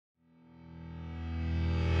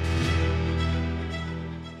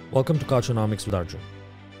Welcome to Couchonomics with Arjun.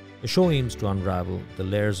 The show aims to unravel the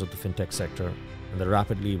layers of the fintech sector and the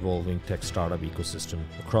rapidly evolving tech startup ecosystem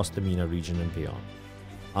across the MENA region and beyond.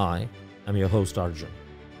 I am your host Arjun,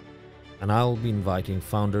 and I will be inviting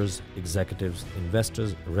founders, executives,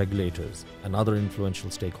 investors, regulators, and other influential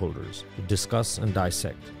stakeholders to discuss and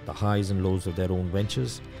dissect the highs and lows of their own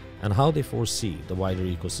ventures and how they foresee the wider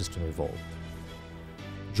ecosystem evolve.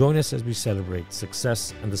 Join us as we celebrate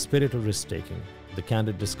success and the spirit of risk-taking, the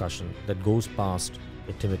candid discussion that goes past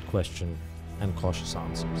a timid question and cautious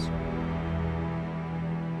answers.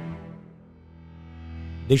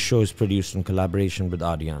 This show is produced in collaboration with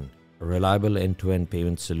Arjun, a reliable end-to-end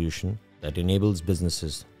payment solution that enables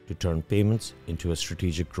businesses to turn payments into a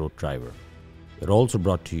strategic growth driver. We're also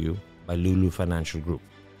brought to you by Lulu Financial Group,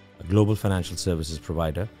 a global financial services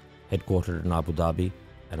provider headquartered in Abu Dhabi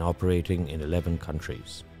and operating in 11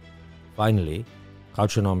 countries. Finally,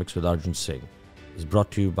 Couchonomics with Arjun Singh is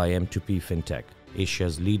brought to you by M2P Fintech,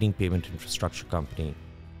 Asia's leading payment infrastructure company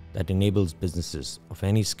that enables businesses of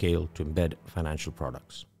any scale to embed financial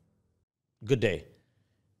products. Good day.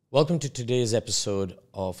 Welcome to today's episode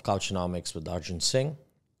of Couchonomics with Arjun Singh.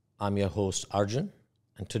 I'm your host, Arjun,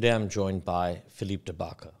 and today I'm joined by Philippe De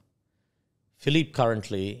Backer. Philippe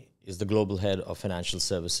currently is the global head of financial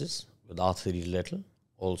services with Arthur D. Little,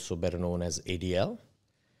 also better known as ADL.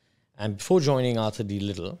 And before joining Arthur D.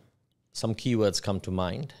 Little, some keywords come to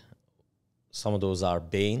mind. Some of those are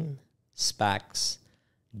Bain, SPACs,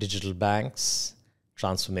 digital banks,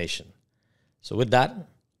 transformation. So with that,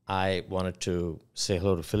 I wanted to say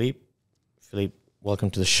hello to Philippe. Philippe,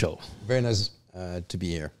 welcome to the show. Very nice to be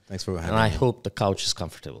here. Thanks for having me. And I hope the couch is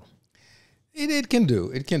comfortable. It can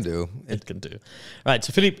do. It can do. All right.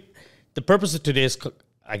 So Philippe, the purpose of today's,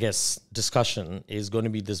 discussion is going to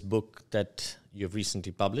be this book that you've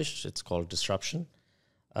recently published. It's called Disruption,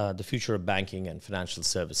 The Future of Banking and Financial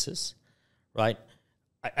Services, right?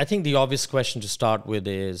 I think the obvious question to start with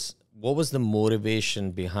is, what was the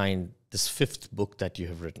motivation behind this fifth book that you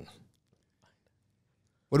have written?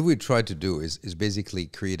 What we tried to do is basically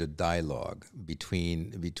create a dialogue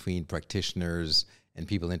between practitioners and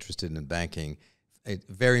people interested in banking at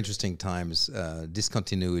very interesting times,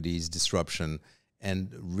 discontinuities, disruption,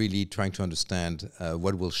 and really trying to understand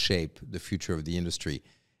what will shape the future of the industry.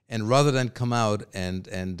 And rather than come out and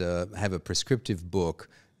have a prescriptive book,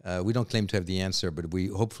 we don't claim to have the answer, but we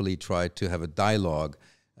hopefully try to have a dialogue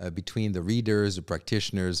between the readers, the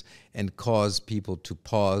practitioners, and cause people to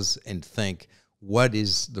pause and think, what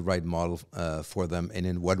is the right model for them, and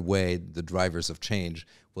in what way the drivers of change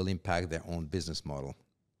will impact their own business model.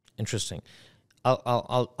 Interesting.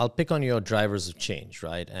 I'll pick on your drivers of change,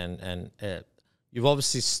 right? And you've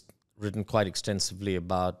obviously written quite extensively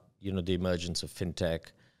about the emergence of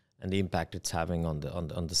fintech and the impact it's having on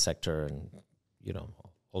the sector, and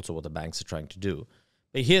also what the banks are trying to do.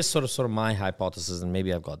 But here's sort of my hypothesis, and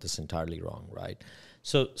maybe I've got this entirely wrong, right?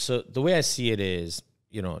 So the way I see it is,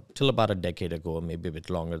 till about a decade ago, or maybe a bit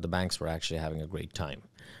longer, the banks were actually having a great time,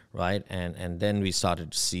 right? And then we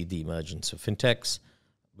started to see the emergence of fintechs,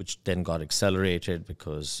 which then got accelerated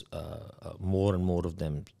because more and more of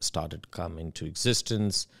them started to come into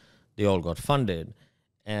existence. They all got funded.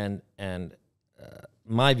 And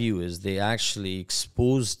my view is they actually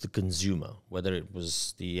exposed the consumer, whether it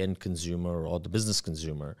was the end consumer or the business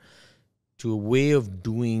consumer, to a way of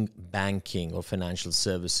doing banking or financial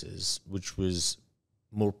services which was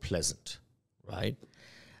more pleasant, right?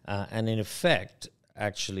 And in effect,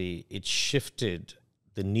 actually, it shifted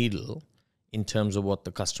the needle in terms of what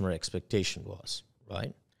the customer expectation was,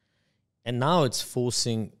 right? And now it's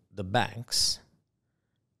forcing the banks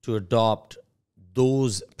to adopt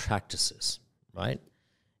those practices, right?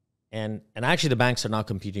 And actually the banks are now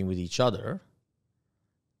competing with each other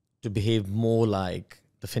to behave more like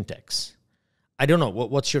the fintechs. I don't know,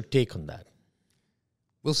 what's your take on that?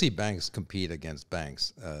 We'll see banks compete against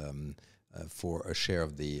banks for a share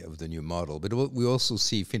of the new model, but we also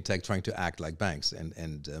see fintech trying to act like banks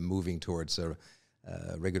and moving towards a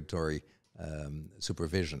regulatory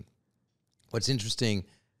supervision. What's interesting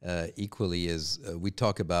equally is we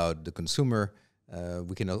talk about the consumer.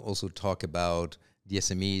 We can also talk about the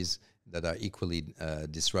SMEs that are equally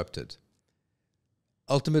disrupted.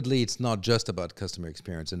 Ultimately, it's not just about customer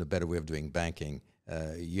experience and a better way of doing banking.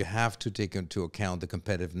 You have to take into account the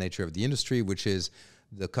competitive nature of the industry, which is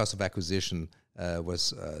the cost of acquisition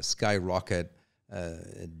was skyrocket.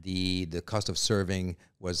 The cost of serving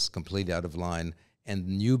was completely out of line, and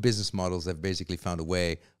new business models have basically found a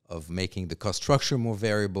way of making the cost structure more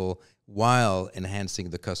variable while enhancing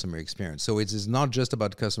the customer experience. So it is not just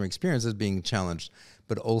about customer experience that's being challenged,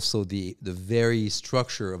 but also the very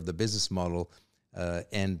structure of the business model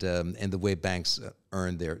and the way banks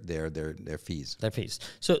earn their fees. Their fees.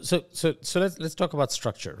 So let's talk about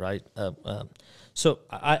structure, right? So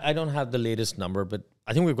I don't have the latest number, but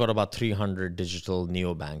I think we've got about 300 digital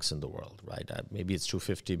neobanks in the world, right? Maybe it's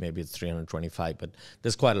 250, maybe it's 325, but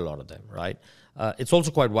there's quite a lot of them, right? It's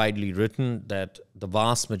also quite widely written that the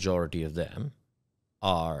vast majority of them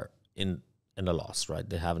are in a loss, right?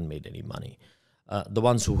 They haven't made any money. The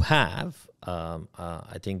ones who have,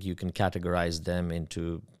 I think you can categorize them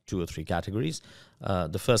into 2 or 3 categories.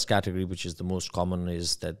 The first category, which is the most common,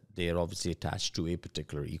 is that they are obviously attached to a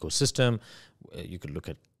particular ecosystem. You could look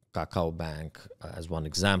at Kakao Bank as one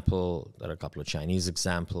example. There are a couple of Chinese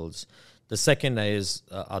examples. The second is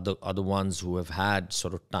are the ones who have had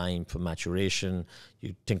sort of time for maturation.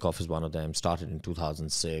 You think of as one of them, started in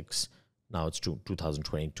 2006. Now it's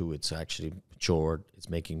 2022. It's actually matured. It's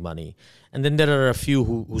making money. And then there are a few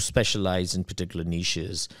who specialize in particular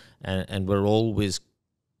niches and were always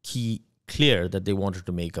clear that they wanted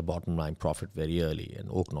to make a bottom line profit very early. And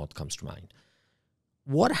Oak North comes to mind.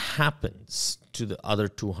 What happens to the other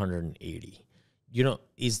 280?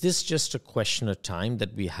 Is this just a question of time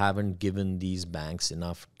that we haven't given these banks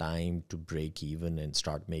enough time to break even and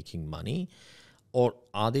start making money? Or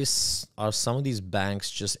are some of these banks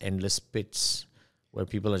just endless pits where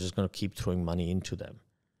people are just going to keep throwing money into them?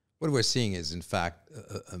 What we're seeing is, in fact,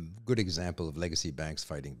 a good example of legacy banks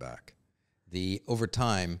fighting back. Over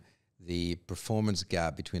time, the performance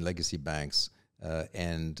gap between legacy banks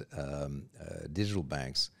and digital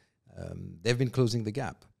banks, they've been closing the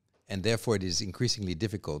gap. And therefore, it is increasingly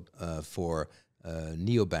difficult for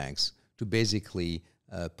neobanks to basically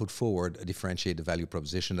put forward a differentiated value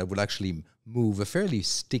proposition that would actually move a fairly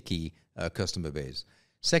sticky customer base.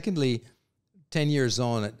 Secondly, 10 years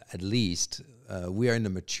on at least, we are in the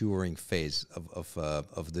maturing phase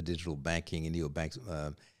of the digital banking and neobanks.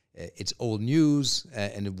 It's old news,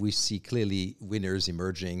 and we see clearly winners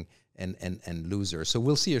emerging and losers. So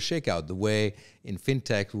we'll see a shakeout. The way in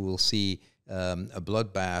fintech, we will see a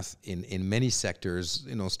bloodbath in many sectors,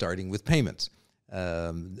 starting with payments.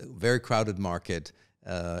 Very crowded market,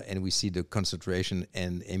 and we see the concentration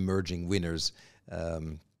and emerging winners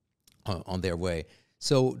on their way.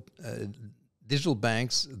 So digital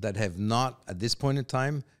banks that have not, at this point in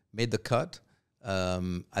time, made the cut,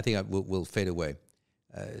 I think will fade away.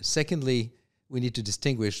 Secondly, we need to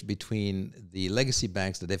distinguish between the legacy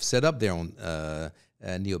banks that have set up their own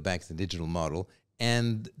neobanks and digital model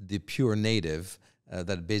and the pure native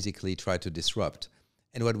that basically try to disrupt.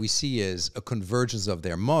 And what we see is a convergence of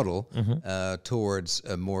their model towards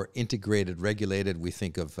a more integrated, regulated. We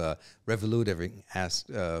think of Revolut having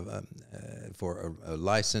asked for a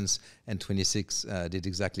license, and 26 did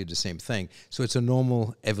exactly the same thing. So it's a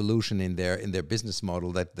normal evolution in their business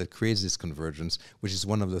model that creates this convergence, which is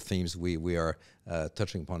one of the themes we are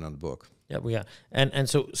touching upon on the book. Yeah, we are. And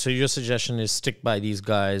so your suggestion is stick by these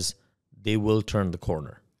guys. They will turn the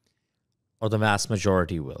corner, or the vast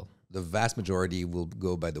majority will. The vast majority will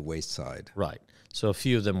go by the wayside. Right. So a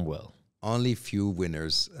few of them will. Only few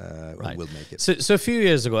winners will make it. So a few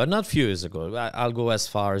years ago, not few years ago, I'll go as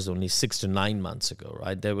far as only 6 to 9 months ago,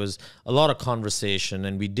 right? There was a lot of conversation,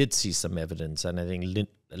 and we did see some evidence. And I think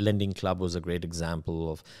Lending Club was a great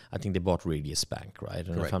example of, I think they bought Radius Bank, right?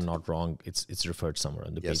 And if I'm not wrong, it's referred somewhere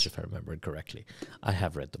on the page, if I remember it correctly. I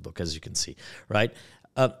have read the book, as you can see, right?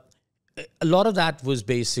 A lot of that was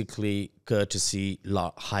basically courtesy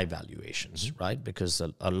high valuations, right? Because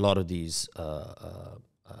a lot of these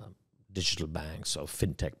digital banks or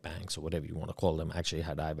fintech banks or whatever you want to call them actually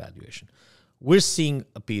had high valuation. We're seeing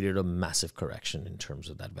a period of massive correction in terms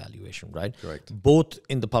of that valuation, right? Correct. Both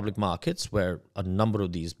in the public markets, where a number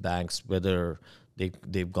of these banks, whether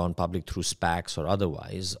they've gone public through SPACs or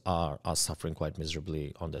otherwise, are suffering quite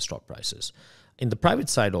miserably on their stock prices. In the private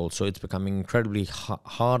side also, it's becoming incredibly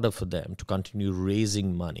harder for them to continue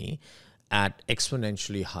raising money at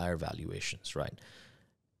exponentially higher valuations, right?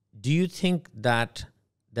 Do you think that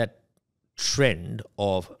trend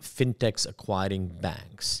of fintechs acquiring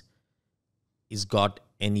banks is got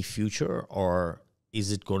any future, or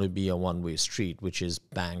is it going to be a one-way street, which is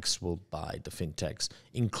banks will buy the fintechs,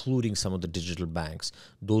 including some of the digital banks,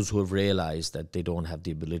 those who have realized that they don't have the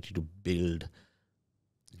ability to build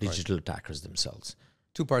digital attackers themselves?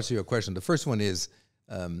 2 parts to your question. The first one is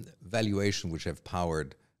valuation, which have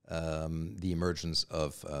powered the emergence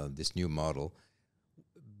of this new model.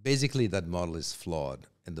 Basically, that model is flawed,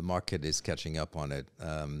 and the market is catching up on it.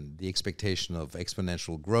 The expectation of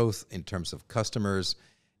exponential growth in terms of customers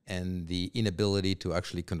and the inability to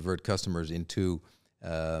actually convert customers into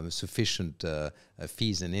sufficient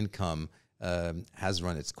fees and income has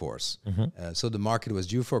run its course. So the market was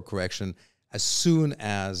due for a correction. as soon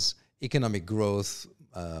as economic growth,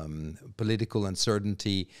 political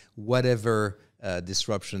uncertainty, whatever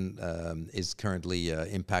disruption is currently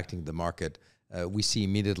impacting the market, we see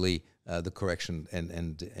immediately the correction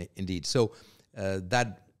and indeed. So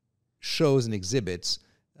that shows and exhibits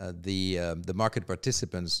the market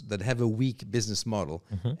participants that have a weak business model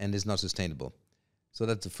and is not sustainable. So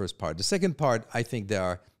that's the first part. The second part, I think there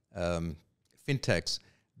are fintechs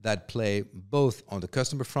that play both on the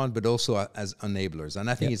customer front but also as enablers. And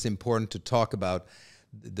I think it's important to talk about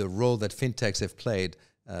the role that fintechs have played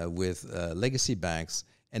with legacy banks,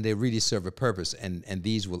 and they really serve a purpose, and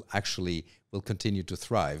these will continue to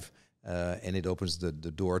thrive, and it opens the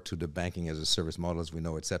door to the banking as a service model as we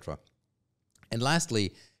know, etc. And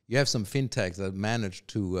lastly, you have some fintechs that manage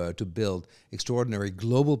to build extraordinary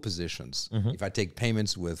global positions. If I take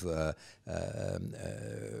payments with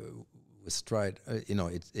Stripe,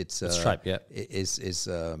 it's Stripe, is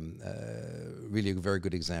really a very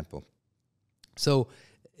good example. So,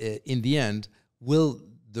 in the end, will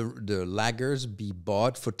the laggers be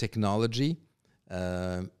bought for technology?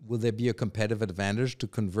 Will there be a competitive advantage to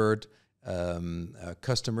convert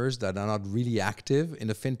customers that are not really active in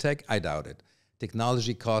a fintech? I doubt it.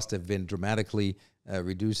 Technology costs have been dramatically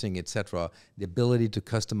reducing, etc. The ability to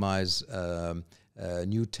customize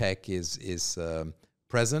new tech is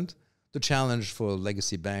present. The challenge for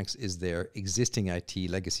legacy banks is their existing IT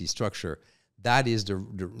legacy structure. That is the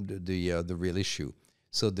real issue.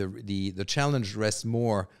 So the challenge rests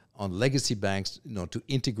more on legacy banks, to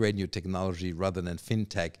integrate new technology rather than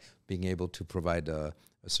fintech being able to provide a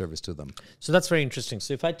service to them. So that's very interesting.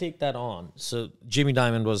 So if I take that on, so Jamie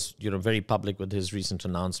Dimon was, very public with his recent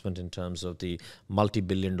announcement in terms of the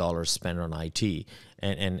multi-billion-dollar spend on IT,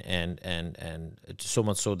 and so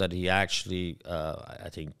much so that he actually, I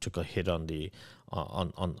think, took a hit on the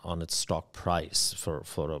on its stock price for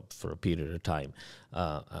a period of time,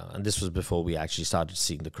 and this was before we actually started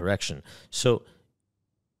seeing the correction. So,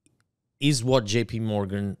 is what J.P.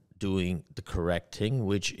 Morgan doing the correct thing,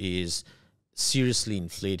 which is seriously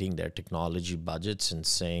inflating their technology budgets and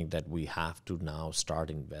saying that we have to now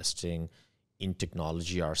start investing in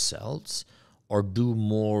technology ourselves, or do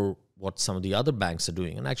more what some of the other banks are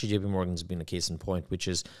doing? And actually JP Morgan's been a case in point, which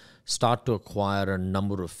is start to acquire a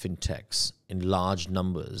number of fintechs in large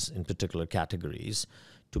numbers in particular categories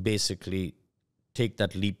to basically take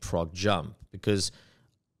that leapfrog jump, because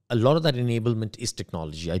a lot of that enablement is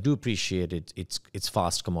technology. I do appreciate it. It's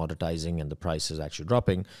fast commoditizing and the price is actually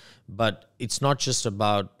dropping, but it's not just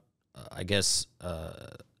about,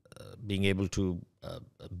 being able to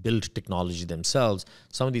build technology themselves.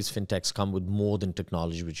 Some of these fintechs come with more than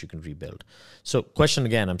technology which you can rebuild. So question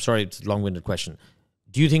again, I'm sorry, it's a long-winded question.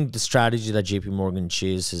 Do you think the strategy that JP Morgan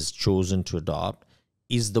Chase has chosen to adopt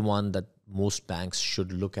is the one that most banks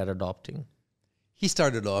should look at adopting? He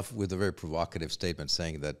started off with a very provocative statement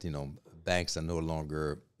saying that, banks are no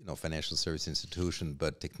longer, financial service institution,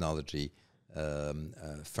 but technology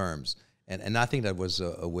firms. And I think that was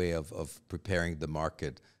a way of preparing the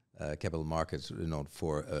market, capital markets,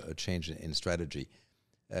 for a change in strategy.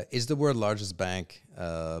 Is the world's largest bank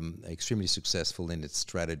extremely successful in its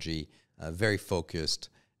strategy, very focused,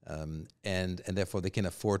 and therefore they can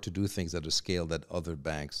afford to do things at a scale that other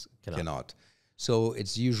banks cannot. So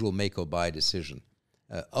it's usual make or buy decision.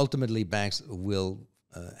 Ultimately, banks will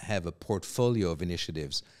have a portfolio of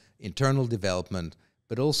initiatives, internal development,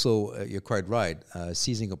 but also, you're quite right,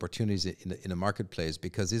 seizing opportunities in a marketplace,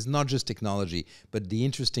 because it's not just technology, but the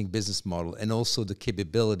interesting business model and also the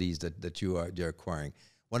capabilities that you're acquiring.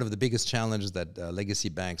 One of the biggest challenges that legacy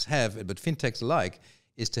banks have, but fintechs alike,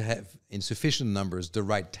 is to have in sufficient numbers the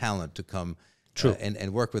right talent to come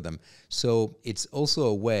and work with them. So it's also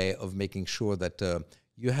a way of making sure that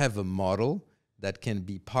you have a model that can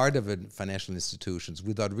be part of financial institutions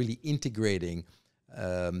without really integrating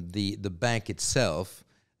the bank itself,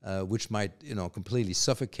 which might completely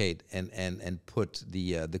suffocate and put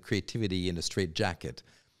the creativity in a straitjacket.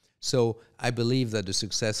 So I believe that the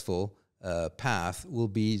successful path will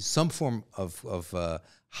be some form of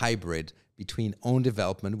hybrid between own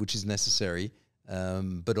development, which is necessary,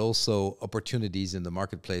 but also opportunities in the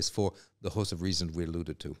marketplace for the host of reasons we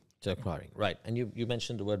alluded to. Acquiring, right. And you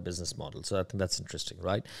mentioned the word business model, so I think that's interesting,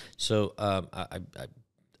 right? So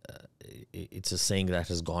it's a saying that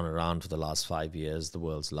has gone around for the last 5 years. The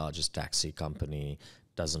world's largest taxi company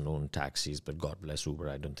doesn't own taxis, but God bless Uber.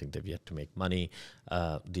 I don't think they've yet to make money.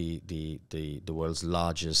 The world's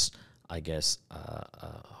largest,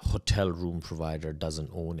 hotel room provider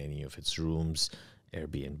doesn't own any of its rooms,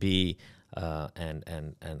 Airbnb,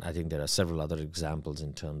 and I think there are several other examples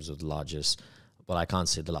in terms of the largest. Well, I can't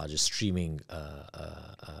say the largest streaming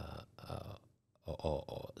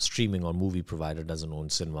or streaming or movie provider doesn't own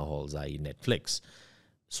cinema halls, i.e. Netflix.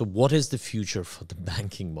 So what is the future for the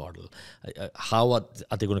banking model? How are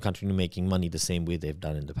they going to continue making money the same way they've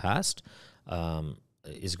done in the past?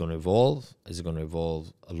 Is it going to evolve? Is it going to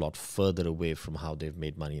evolve a lot further away from how they've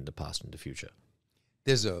made money in the past and the future?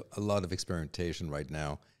 There's a lot of experimentation right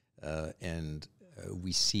now, and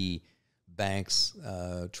we see banks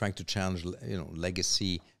trying to challenge,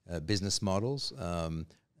 legacy business models.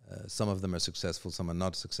 Some of them are successful, some are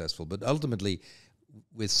not successful. But ultimately,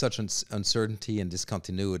 with such uncertainty and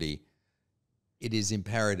discontinuity, it is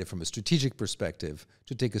imperative from a strategic perspective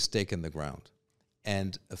to take a stake in the ground.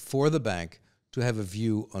 And for the bank to have a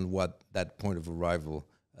view on what that point of arrival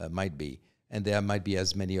might be. And there might be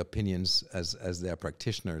as many opinions as there are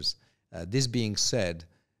practitioners. This being said,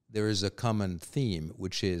 there is a common theme,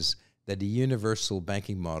 which is that the universal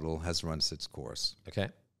banking model has run its course. Okay.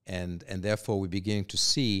 And therefore, we're beginning to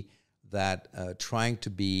see that trying to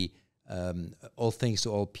be all things to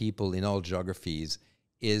all people in all geographies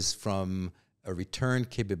is, from a return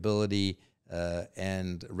capability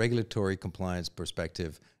and regulatory compliance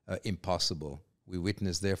perspective, impossible. We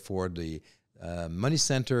witness, therefore, the money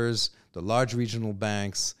centers, the large regional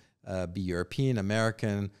banks, be European,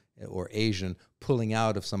 American, or Asian, pulling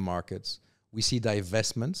out of some markets. We see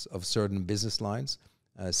divestments of certain business lines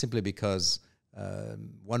simply because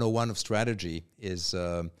 101 of strategy is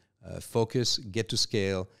focus, get to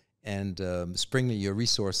scale, and spring your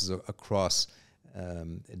resources across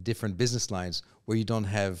different business lines where you don't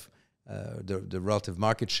have the relative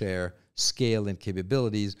market share, scale, and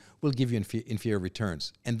capabilities will give you inferior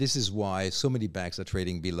returns. And this is why so many banks are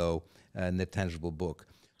trading below net tangible book.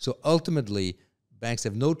 So ultimately, banks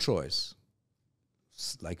have no choice,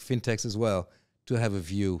 like fintechs as well, to have a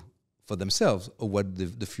view for themselves of what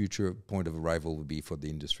the future point of arrival will be for the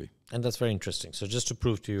industry. And that's very interesting. So just to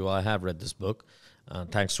prove to you, I have read this book,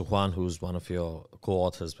 thanks to Juan, who's one of your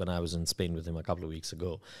co-authors when I was in Spain with him a couple of weeks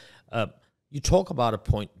ago. You talk about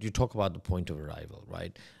the point of arrival,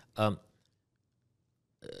 right?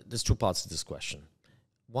 There's two parts to this question.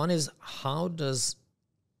 One is, how does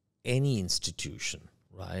any institution,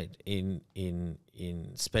 right, in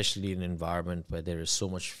especially in an environment where there is so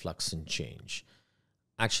much flux and change,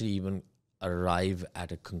 actually even arrive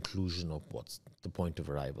at a conclusion of what the point of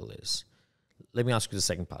arrival is? Let me ask you the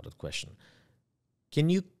second part of the question. Can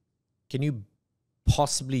you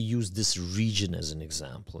possibly use this region as an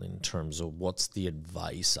example in terms of what's the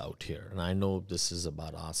advice out here? And I know this is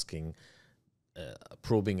about asking,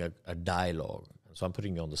 probing a dialogue. So I'm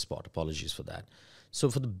putting you on the spot. Apologies for that. So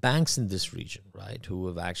for the banks in this region, right, who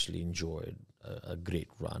have actually enjoyed a great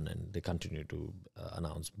run and they continue to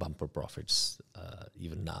announce bumper profits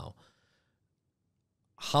even now,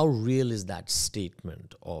 how real is that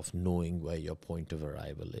statement of knowing where your point of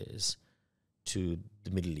arrival is to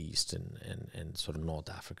the Middle East and sort of North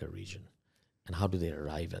Africa region? And how do they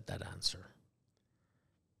arrive at that answer?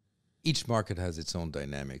 Each market has its own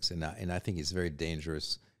dynamics, and I think it's very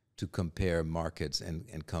dangerous to compare markets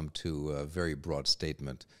and come to a very broad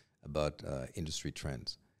statement about industry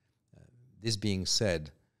trends. This being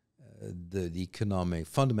said, the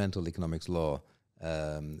fundamental economics law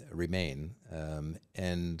remain,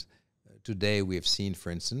 and today we have seen,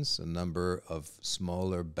 for instance, a number of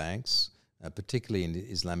smaller banks, particularly in the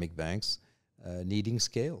Islamic banks, needing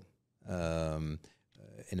scale. And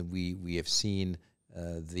we have seen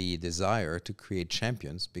the desire to create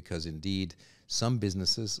champions because indeed some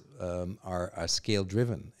businesses are scale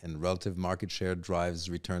driven and relative market share drives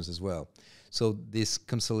returns as well. So this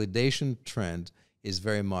consolidation trend is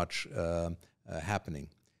very much happening.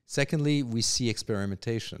 Secondly, we see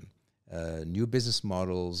experimentation, new business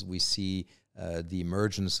models. We see the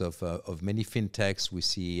emergence of many fintechs. We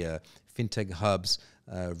see fintech hubs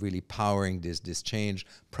really powering this change.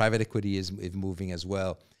 Private equity is moving as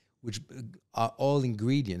well, which are all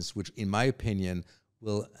ingredients which, in my opinion,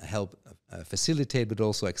 will help facilitate but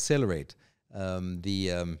also accelerate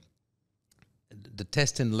the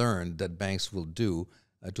test and learn that banks will do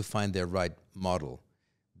to find their right model.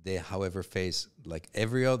 They, however, face, like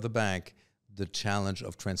every other bank, the challenge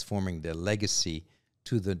of transforming their legacy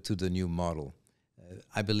to the new model.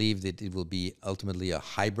 I believe that it will be ultimately a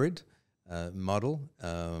hybrid model,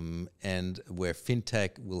 and where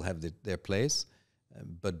fintech will have their place,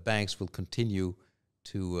 but banks will continue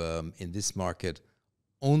to, in this market,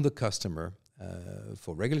 own the customer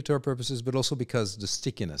for regulatory purposes, but also because the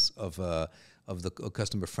stickiness of the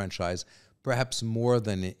customer franchise, perhaps more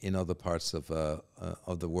than in other parts of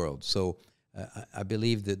the world. So I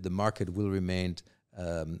believe that the market will remain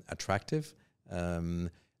attractive.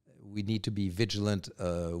 We need to be vigilant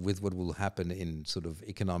with what will happen in sort of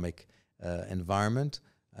economic environment.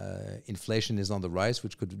 Inflation is on the rise,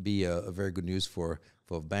 which could be a very good news for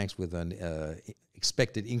banks with an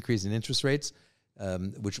expected increase in interest rates,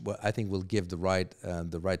 which I think will give the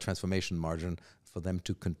right transformation margin for them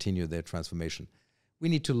to continue their transformation. We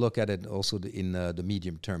need to look at it also in the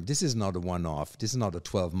medium term. This is not a one-off. This is not a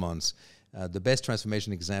 12 months. The best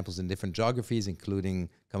transformation examples in different geographies, including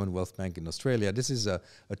Commonwealth Bank in Australia, this is a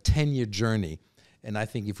 10-year journey. And I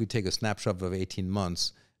think if we take a snapshot of 18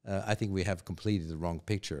 months, I think we have completed the wrong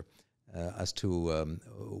picture as to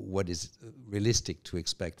what is realistic to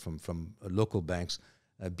expect from local banks,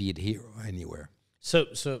 be it here or anywhere. So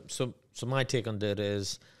my take on that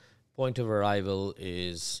is, point of arrival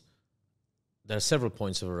is, there are several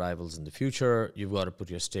points of arrivals in the future. You've got to put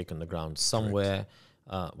your stake on the ground somewhere,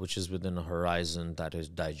 which is within a horizon that is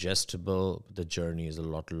digestible. The journey is a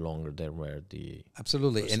lot longer than where the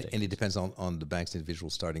absolutely, and it depends on the bank's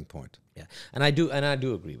individual starting point. Yeah, and I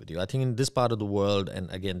do agree with you. I think in this part of the world, and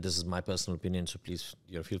again, this is my personal opinion, so please,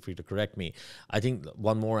 feel free to correct me. I think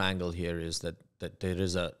one more angle here is that there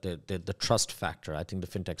is the trust factor. I think the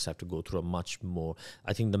fintechs have to go through a much more.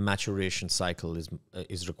 I think the maturation cycle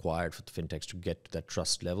is required for the fintechs to get to that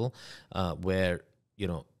trust level, where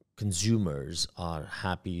consumers are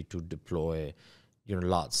happy to deploy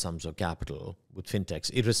large sums of capital with fintechs,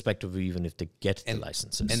 irrespective of even if they get the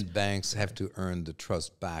licenses. And banks have to earn the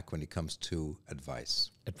trust back when it comes to advice.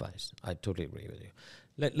 I totally agree with you.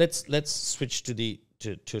 Let's switch to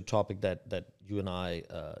a topic that you and I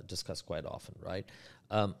discuss quite often, right?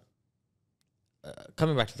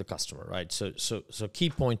 Coming back to the customer, right? So key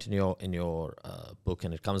point in your book,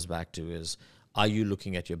 and it comes back to, is, are you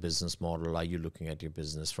looking at your business model? Are you looking at your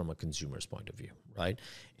business from a consumer's point of view, right?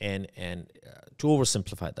 And to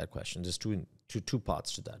oversimplify that question, there's two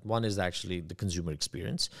parts to that. One is actually the consumer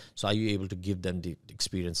experience. So are you able to give them the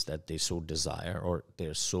experience that they so desire, or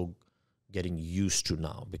they're so getting used to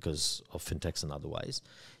now because of fintechs and otherwise?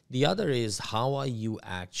 The other is, how are you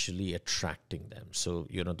actually attracting them? So,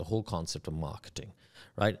 the whole concept of marketing,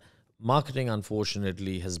 right? Marketing,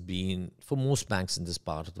 unfortunately, has been, for most banks in this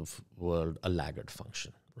part of the world, a laggard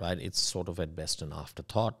function, right? It's sort of at best an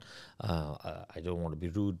afterthought. I don't want to be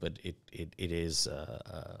rude, but it is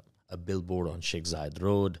a billboard on Sheikh Zayed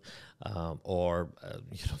Road, or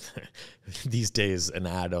these days an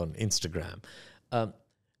ad on Instagram.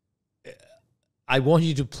 I want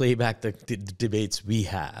you to play back the debates we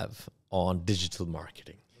have on digital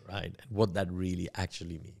marketing, right? And what that really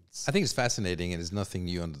actually means. I think it's fascinating, and there's nothing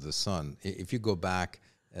new under the sun. If you go back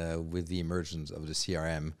with the emergence of the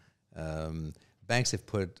CRM, banks have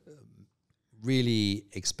put really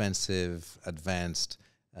expensive, advanced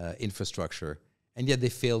infrastructure, and yet they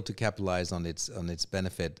failed to capitalize on its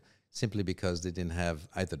benefit simply because they didn't have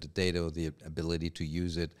either the data or the ability to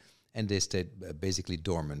use it, and they stayed basically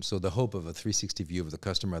dormant. So the hope of a 360 view of the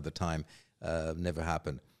customer at the time never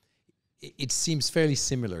happened. It seems fairly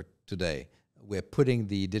similar today. We're putting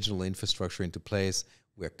the digital infrastructure into place.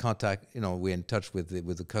 We're in touch with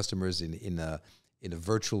the customers in a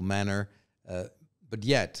virtual manner. But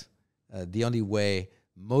yet, the only way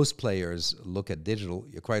most players look at digital,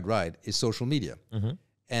 you're quite right, is social media. Mm-hmm.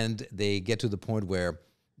 And they get to the point where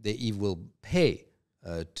they even will pay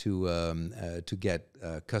to get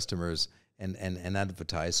customers and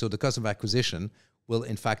advertise. So the customer acquisition will,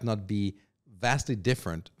 in fact, not be vastly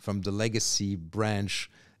different from the legacy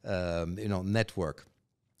branch network.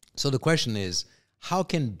 So the question is, how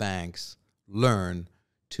can banks learn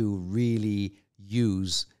to really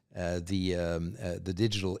use the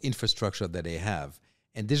digital infrastructure that they have?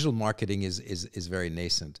 And digital marketing is very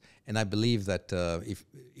nascent. And I believe that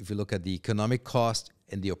if you look at the economic cost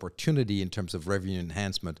and the opportunity in terms of revenue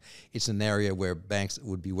enhancement, it's an area where banks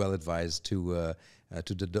would be well advised to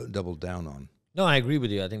double down on. No, I agree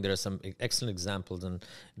with you. I think there are some excellent examples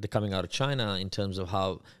coming out of China in terms of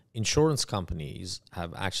how insurance companies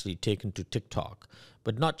have actually taken to TikTok,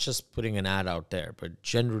 but not just putting an ad out there, but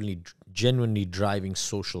genuinely driving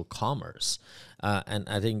social commerce. And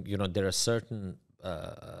I think, there are certain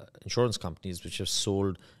insurance companies which have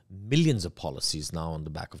sold millions of policies now on the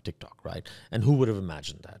back of TikTok, right? And who would have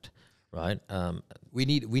imagined that, right? We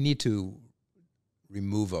need to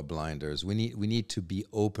remove our blinders. We need to be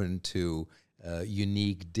open to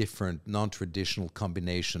unique, different, non-traditional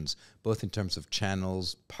combinations, both in terms of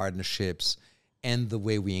channels, partnerships, and the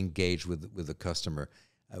way we engage with the customer.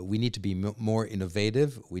 We need to be more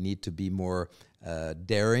innovative. We need to be more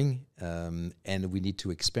daring, and we need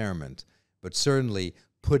to experiment. But certainly,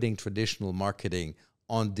 putting traditional marketing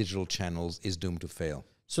on digital channels is doomed to fail.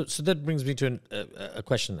 So that brings me to a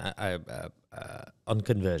question on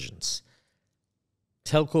convergence.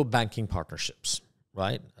 Telco banking partnerships,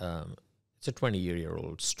 right? it's a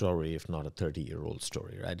 20-year-old story, if not a 30-year-old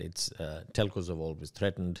story, right? It's telcos have always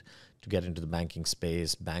threatened to get into the banking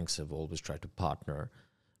space. Banks have always tried to partner,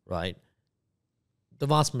 right? The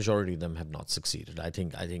vast majority of them have not succeeded. I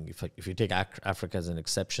think if you take Africa as an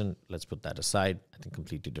exception, let's put that aside. I think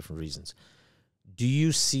completely different reasons. Do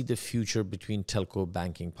you see the future between telco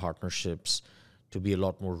banking partnerships to be a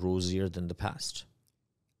lot more rosier than the past?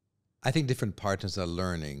 I think different partners are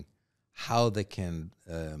learning how they can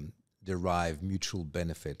derive mutual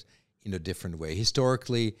benefit in a different way.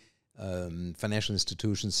 Historically, financial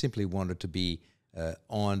institutions simply wanted to be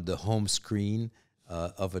on the home screen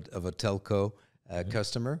of a telco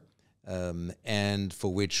customer, and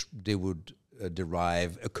for which they would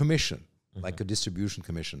derive a commission, like a distribution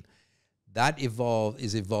commission. That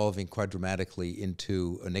is evolving quite dramatically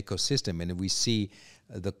into an ecosystem, and we see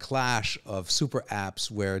the clash of super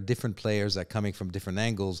apps where different players are coming from different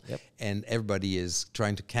angles, and everybody is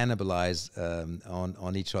trying to cannibalize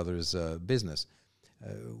on each other's business.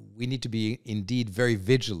 We need to be indeed very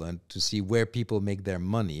vigilant to see where people make their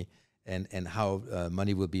money and how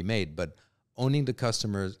money will be made. But owning the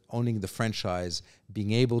customers, owning the franchise,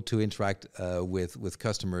 being able to interact with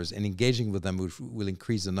customers and engaging with them, which will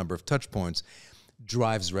increase the number of touch points,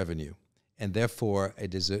 drives revenue. And therefore,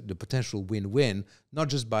 it is the potential win-win, not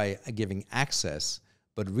just by giving access,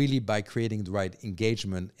 but really by creating the right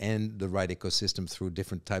engagement and the right ecosystem through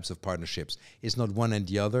different types of partnerships. It's not one and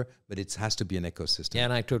the other, but it has to be an ecosystem. Yeah,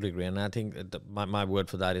 and I totally agree. And I think my word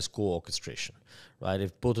for that is co-orchestration, right?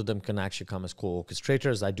 If both of them can actually come as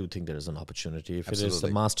co-orchestrators, I do think there is an opportunity. If Absolutely.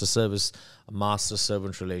 it is a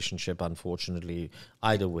master-servant relationship, unfortunately,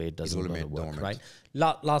 either way, it doesn't work, dormant. Right?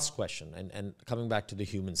 Last question, and coming back to the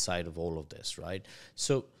human side of all of this, right?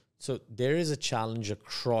 So there is a challenge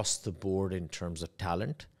across the board in terms of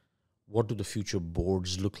talent. What do the future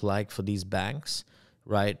boards look like for these banks,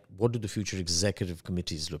 right? What do the future executive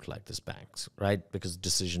committees look like, these banks, right? Because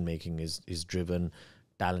decision-making is driven,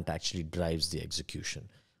 talent actually drives the execution.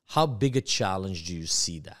 How big a challenge do you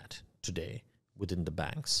see that today within the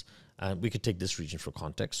banks? We could take this region for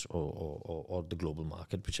context or the global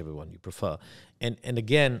market, whichever one you prefer. And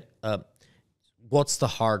again, what's the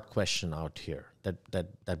hard question out here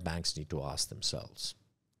that banks need to ask themselves?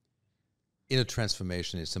 In a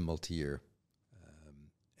transformation, it's a multi-year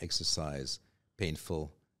exercise,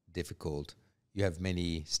 painful, difficult. You have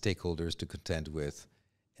many stakeholders to contend with,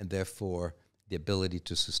 and therefore the ability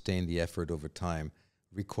to sustain the effort over time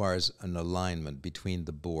requires an alignment between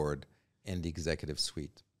the board and the executive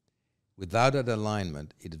suite. Without that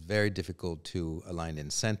alignment, it is very difficult to align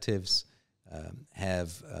incentives,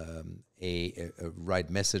 have a right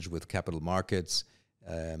message with capital markets,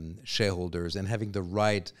 shareholders, and having the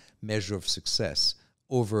right measure of success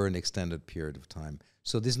over an extended period of time.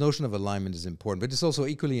 So this notion of alignment is important, but it's also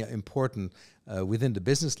equally important within the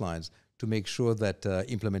business lines to make sure that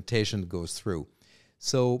implementation goes through.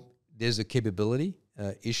 So there's a capability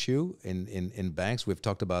issue in banks. We've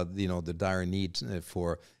talked about the dire need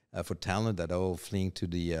for talent that are all fleeing to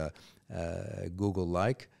the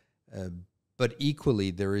Google-like. But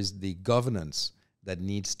equally, there is the governance that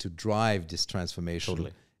needs to drive this transformation.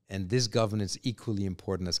 Totally. And this governance equally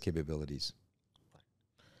important as capabilities.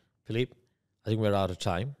 Philippe, I think we're out of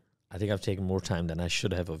time. I think I've taken more time than I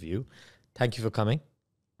should have of you. Thank you for coming.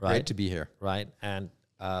 Right? Great to be here. Right. And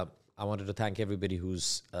I wanted to thank everybody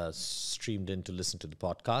who's streamed in to listen to the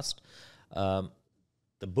podcast.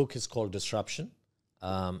 The book is called Disruption.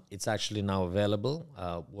 It's actually now available.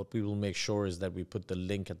 What we will make sure is that we put the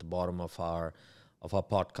link at the bottom of our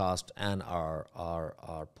podcast and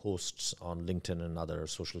our posts on LinkedIn and other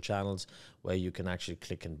social channels where you can actually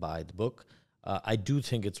click and buy the book. I do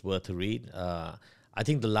think it's worth a read. I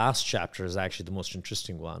think the last chapter is actually the most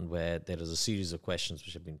interesting one, where there is a series of questions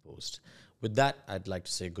which have been posed. With that, I'd like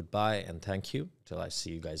to say goodbye and thank you till I see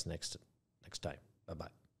you guys next time.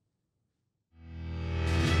 Bye-bye.